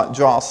close-up of what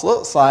dross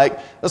looks like,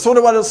 that's sort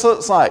of what it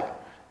looks like.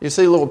 You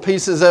see little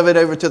pieces of it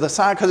over to the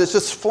side because it's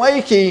just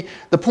flaky.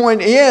 The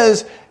point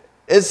is,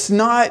 it's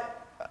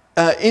not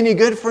any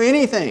good for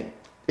anything.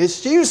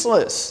 It's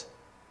useless.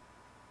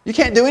 You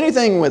can't do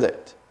anything with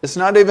it. It's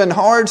not even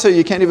hard, so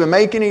you can't even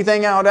make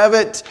anything out of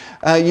it.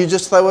 You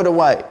just throw it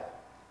away.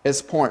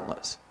 It's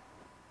pointless.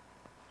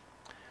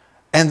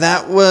 And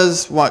that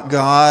was what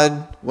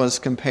God was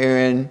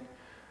comparing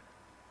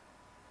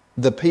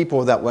the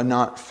people that would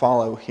not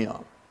follow Him.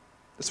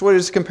 That's what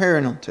He's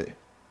comparing them to.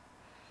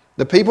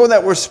 The people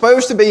that were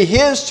supposed to be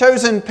His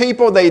chosen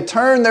people, they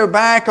turned their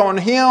back on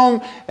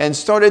Him and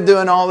started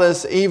doing all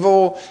this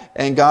evil.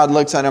 And God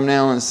looks at them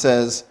now and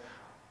says,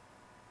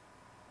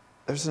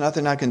 there's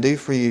nothing I can do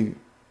for you.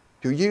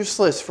 You're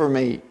useless for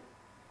me.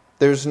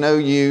 There's no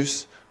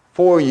use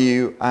for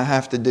you. I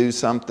have to do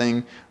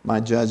something. My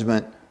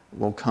judgment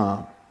will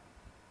come.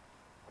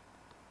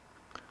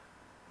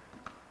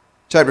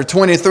 Chapter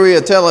 23,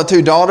 A Tale of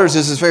Two Daughters.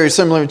 This is very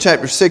similar to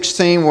chapter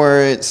 16,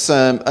 where it's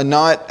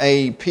not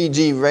a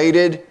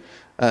PG-rated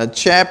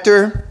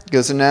chapter. It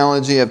gives an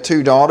analogy of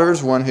two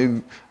daughters,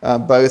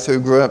 both who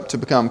grew up to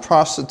become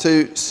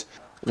prostitutes.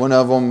 One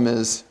of them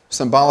is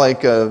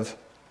symbolic of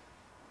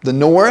the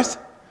north,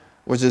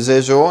 which is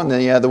Israel, and then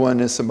the other one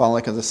is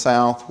symbolic of the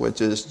south, which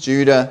is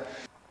Judah.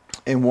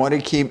 And what he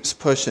keeps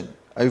pushing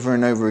over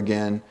and over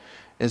again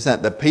is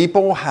that the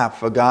people have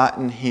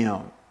forgotten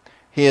Him.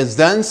 He has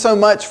done so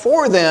much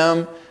for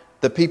them,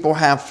 the people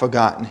have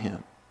forgotten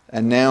Him.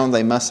 And now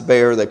they must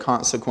bear the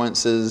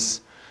consequences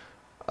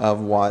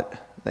of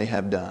what they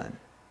have done.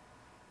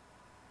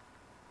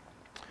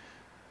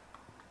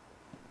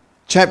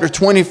 Chapter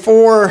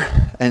 24,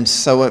 and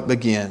so it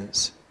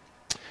begins.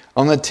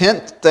 On the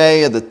 10th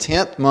day of the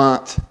 10th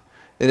month,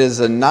 it is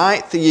the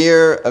 9th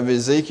year of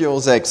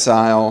Ezekiel's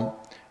exile.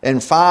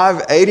 In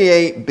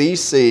 588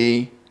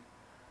 BC,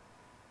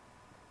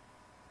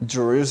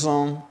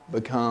 Jerusalem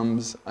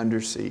becomes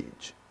under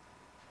siege.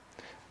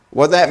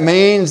 What that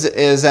means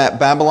is that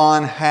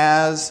Babylon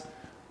has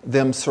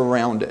them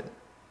surrounded.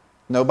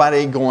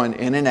 Nobody going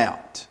in and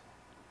out.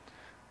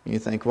 You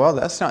think, well,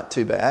 that's not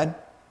too bad.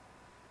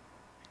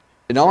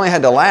 It only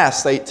had to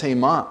last 18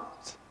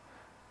 months.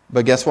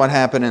 But guess what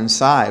happened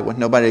inside? With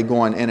nobody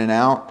going in and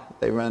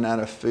out, they ran out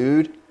of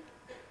food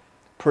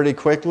pretty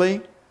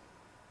quickly.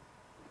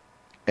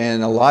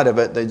 And a lot of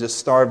it, they just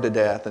starved to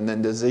death, and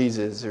then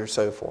diseases or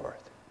so forth.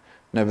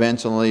 And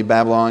eventually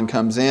Babylon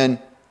comes in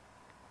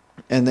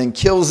and then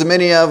kills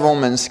many of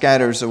them and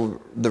scatters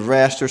the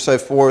rest or so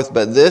forth.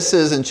 But this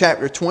is in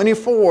chapter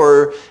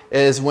 24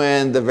 is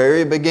when the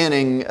very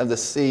beginning of the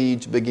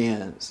siege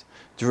begins.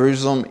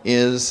 Jerusalem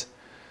is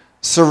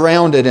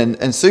surrounded.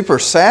 And super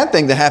sad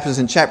thing that happens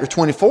in chapter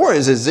 24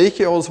 is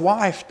Ezekiel's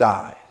wife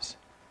dies.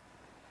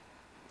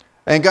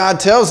 And God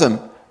tells him,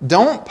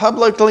 don't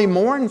publicly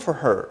mourn for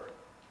her.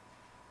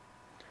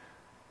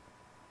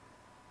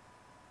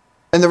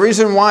 And the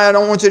reason why I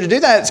don't want you to do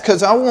that is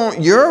because I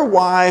want your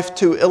wife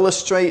to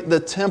illustrate the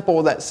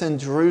temple that's in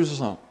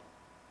Jerusalem.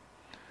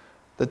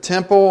 The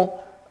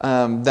temple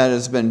that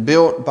has been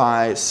built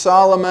by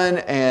Solomon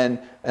and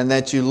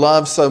that you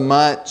love so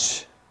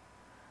much,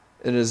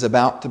 it is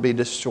about to be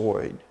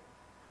destroyed.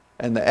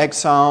 And the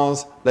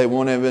exiles, they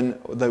won't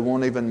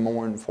even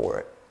mourn for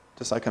it.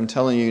 Just like I'm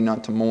telling you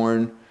not to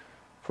mourn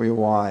for your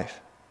wife.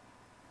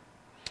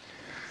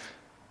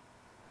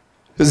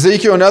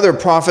 Ezekiel and other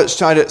prophets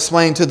try to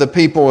explain to the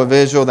people of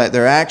Israel that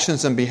their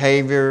actions and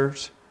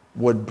behaviors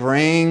would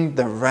bring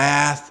the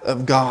wrath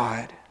of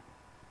God.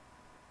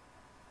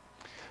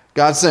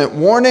 God sent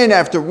warning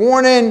after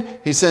warning.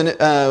 He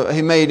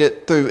made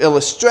it through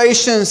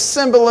illustrations,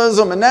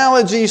 symbolism,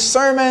 analogies,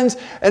 sermons,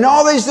 and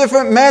all these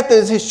different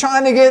methods. He's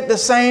trying to get the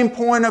same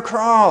point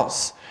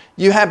across.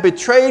 You have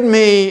betrayed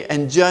me,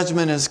 and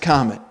judgment is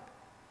coming.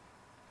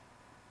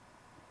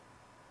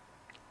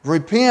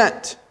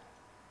 Repent.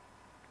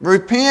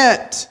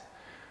 Repent.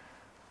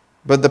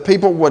 But the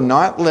people would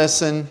not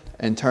listen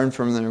and turn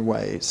from their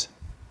ways.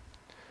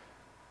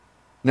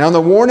 Now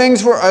the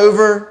warnings were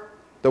over.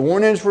 The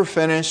warnings were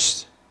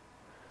finished.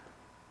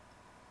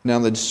 Now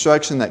the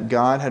destruction that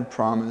God had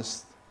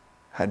promised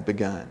had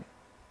begun.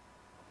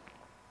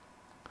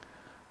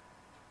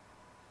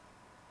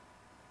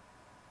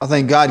 I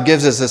think God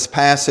gives us this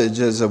passage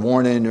as a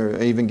warning,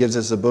 or even gives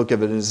us the book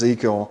of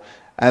Ezekiel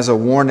as a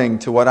warning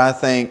to what I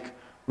think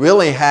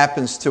really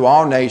happens to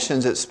all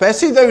nations,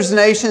 especially those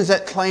nations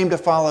that claim to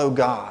follow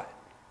God.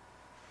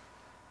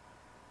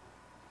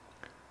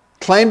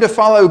 Claim to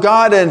follow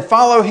God and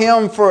follow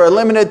Him for a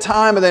limited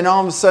time, and then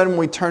all of a sudden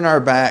we turn our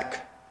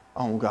back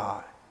on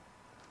God.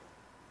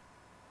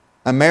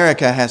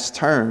 America has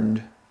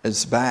turned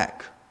its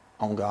back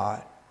on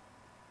God.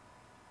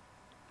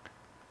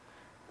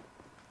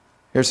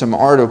 Here's some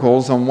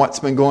articles on what's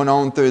been going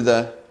on through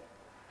the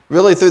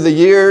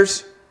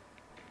years.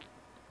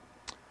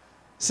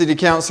 City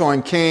Council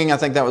in King, I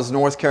think that was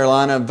North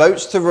Carolina,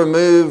 votes to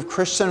remove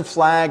Christian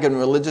flag and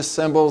religious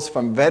symbols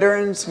from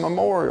Veterans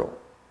Memorial.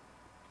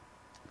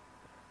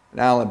 In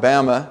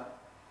Alabama,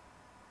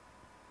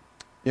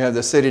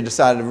 the city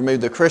decided to remove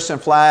the Christian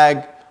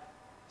flag,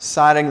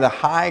 citing the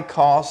high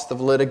cost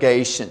of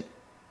litigation.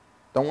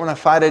 Don't want to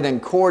fight it in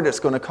court. It's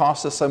going to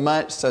cost us so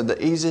much, so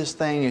the easiest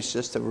thing is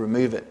just to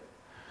remove it.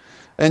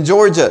 In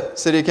Georgia,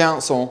 City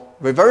Council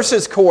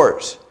reverses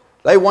course.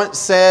 They once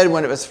said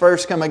when it was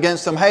first come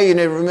against them, hey, you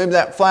need to remove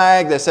that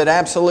flag. They said,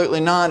 absolutely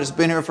not. It's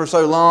been here for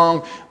so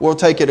long. We'll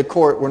take it to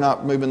court. We're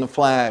not removing the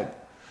flag.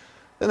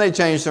 Then they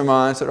changed their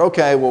mind and said,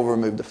 okay, we'll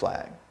remove the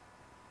flag.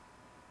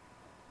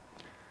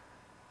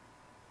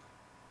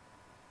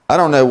 I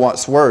don't know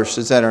what's worse,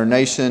 is that our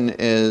nation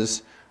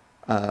is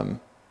turning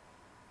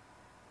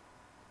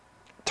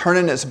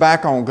its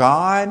back on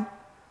God,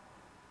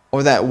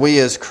 or that we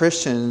as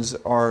Christians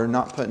are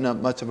not putting up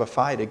much of a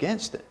fight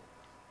against it.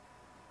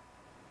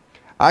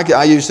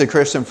 I use the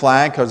Christian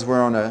flag because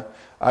we're on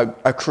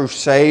a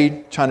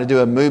crusade trying to do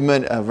a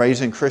movement of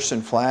raising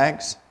Christian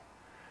flags.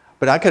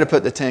 But I could have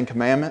put the Ten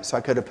Commandments.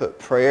 I could have put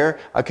prayer.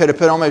 I could have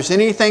put almost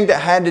anything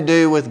that had to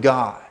do with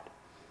God.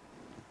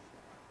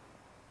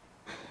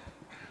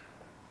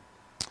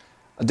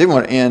 I did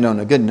want to end on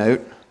a good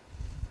note.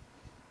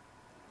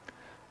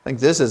 I think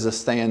this is a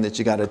stand that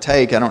you got to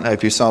take. I don't know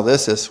if you saw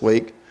this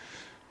week.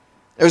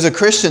 There was a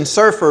Christian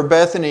surfer,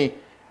 Bethany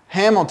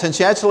Hamilton.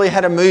 She actually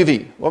had a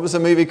movie. What was the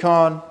movie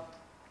called?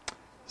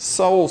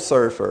 Soul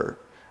Surfer,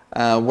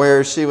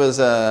 where she was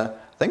I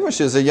think when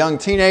she was a young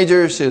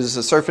teenager, she was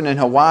surfing in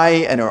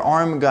Hawaii, and her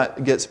arm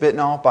gets bitten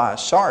off by a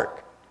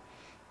shark.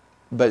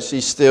 But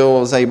she still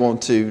was able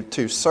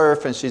to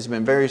surf, and she's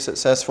been very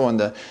successful in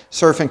the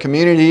surfing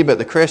community. But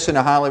the Christian,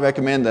 I highly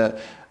recommend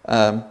the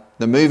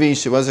movie.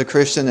 She was a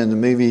Christian, and the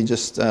movie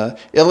just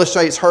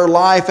illustrates her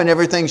life and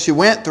everything she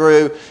went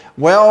through.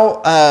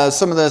 Well,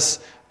 some of this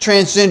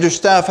transgender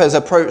stuff has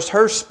approached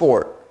her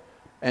sport,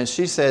 and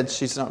she said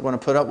she's not going to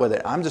put up with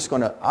it. I'm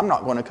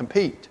not going to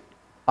compete.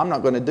 I'm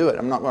not going to do it.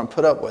 I'm not going to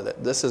put up with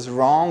it. This is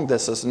wrong.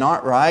 This is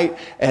not right,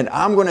 and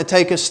I'm going to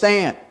take a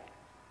stand.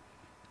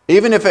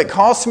 Even if it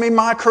costs me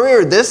my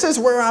career, this is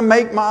where I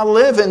make my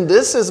living.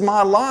 This is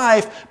my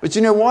life. But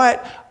you know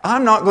what?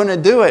 I'm not going to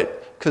do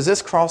it because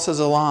this crosses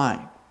a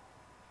line.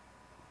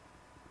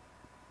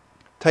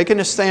 Taking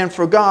a stand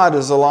for God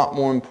is a lot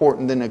more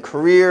important than a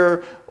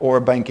career or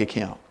a bank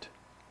account.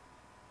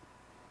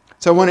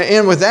 So I want to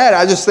end with that.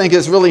 I just think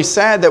it's really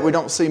sad that we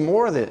don't see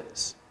more of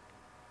this.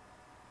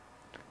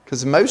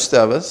 Because most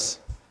of us,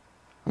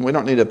 and we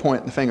don't need to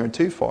point the finger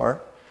too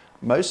far,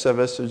 most of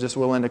us are just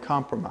willing to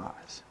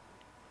compromise.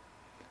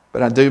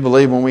 But I do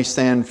believe when we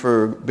stand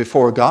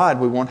before God,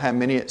 we won't have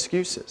many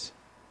excuses.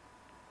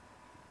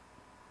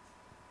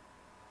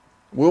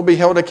 We'll be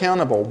held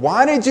accountable.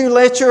 Why did you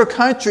let your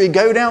country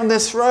go down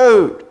this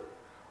road?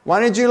 Why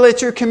did you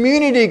let your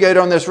community go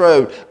down this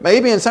road?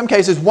 Maybe in some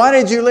cases, why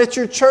did you let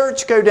your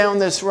church go down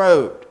this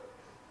road?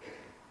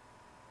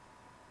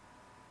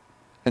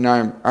 And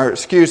our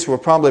excuse will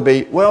probably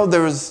be, well,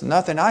 there was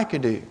nothing I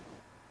could do.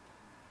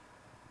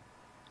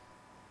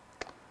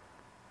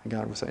 And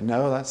God will say,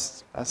 no,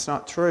 that's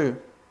not true.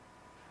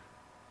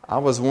 I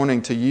was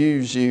wanting to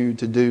use you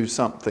to do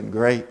something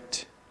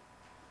great,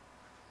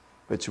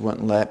 but you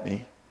wouldn't let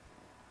me.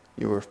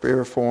 You were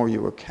fearful,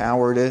 you were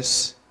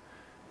cowardice,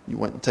 you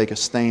wouldn't take a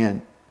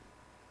stand.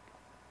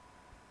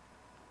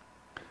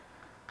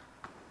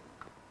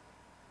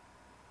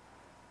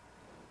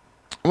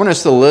 I want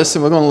us to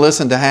listen. We're going to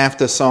listen to half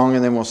the song,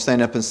 and then we'll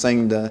stand up and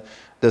sing the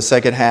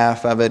second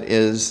half of it.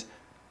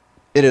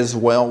 It is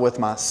well with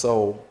my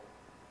soul.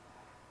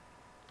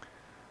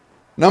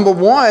 Number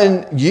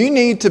one, you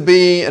need to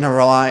be in a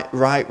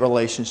right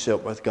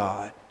relationship with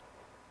God.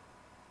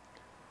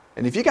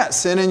 And if you got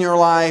sin in your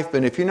life,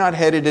 and if you're not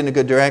headed in a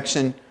good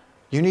direction,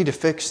 you need to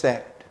fix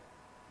that.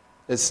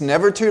 It's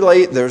never too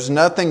late. There's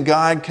nothing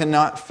God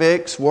cannot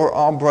fix. We're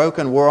all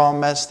broken. We're all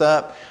messed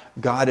up.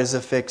 God is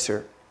a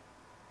fixer.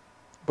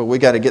 But we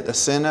got to get the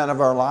sin out of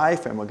our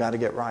life, and we got to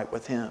get right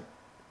with Him.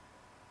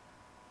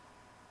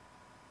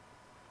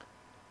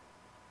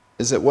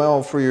 Is it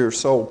well for your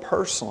soul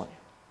personally?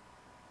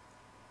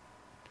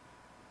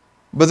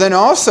 But then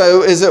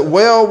also, is it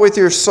well with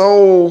your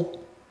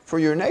soul for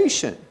your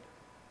nation?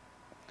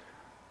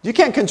 You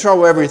can't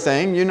control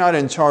everything. You're not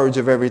in charge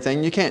of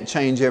everything. You can't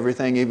change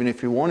everything even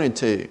if you wanted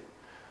to.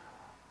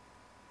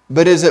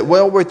 But is it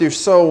well with your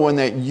soul in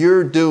that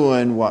you're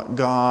doing what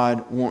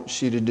God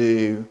wants you to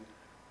do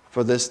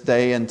for this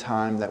day and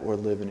time that we're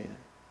living in?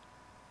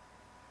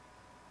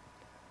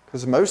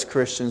 Because most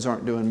Christians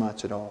aren't doing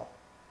much at all.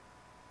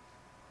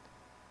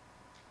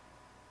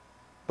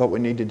 But we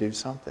need to do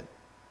something.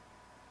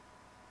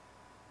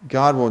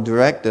 God will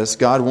direct us.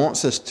 God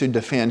wants us to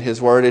defend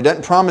His Word. It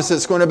doesn't promise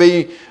it's going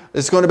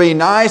to be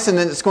nice and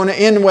then it's going to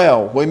end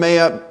well. We may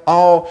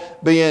all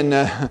end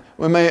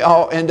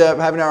up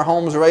having our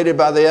homes raided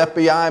by the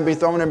FBI and be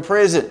thrown in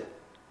prison.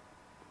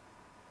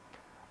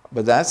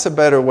 But that's a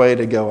better way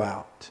to go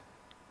out,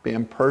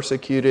 being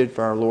persecuted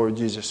for our Lord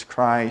Jesus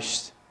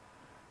Christ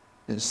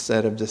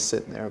instead of just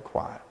sitting there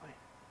quietly.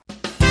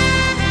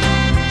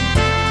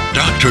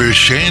 Dr.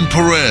 Shane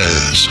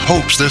Perez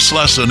hopes this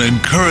lesson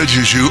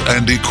encourages you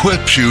and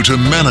equips you to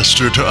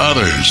minister to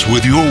others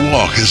with your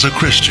walk as a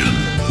Christian.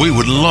 We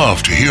would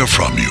love to hear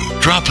from you.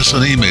 Drop us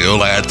an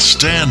email at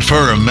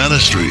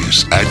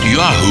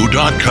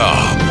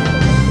standfirmministries@yahoo.com.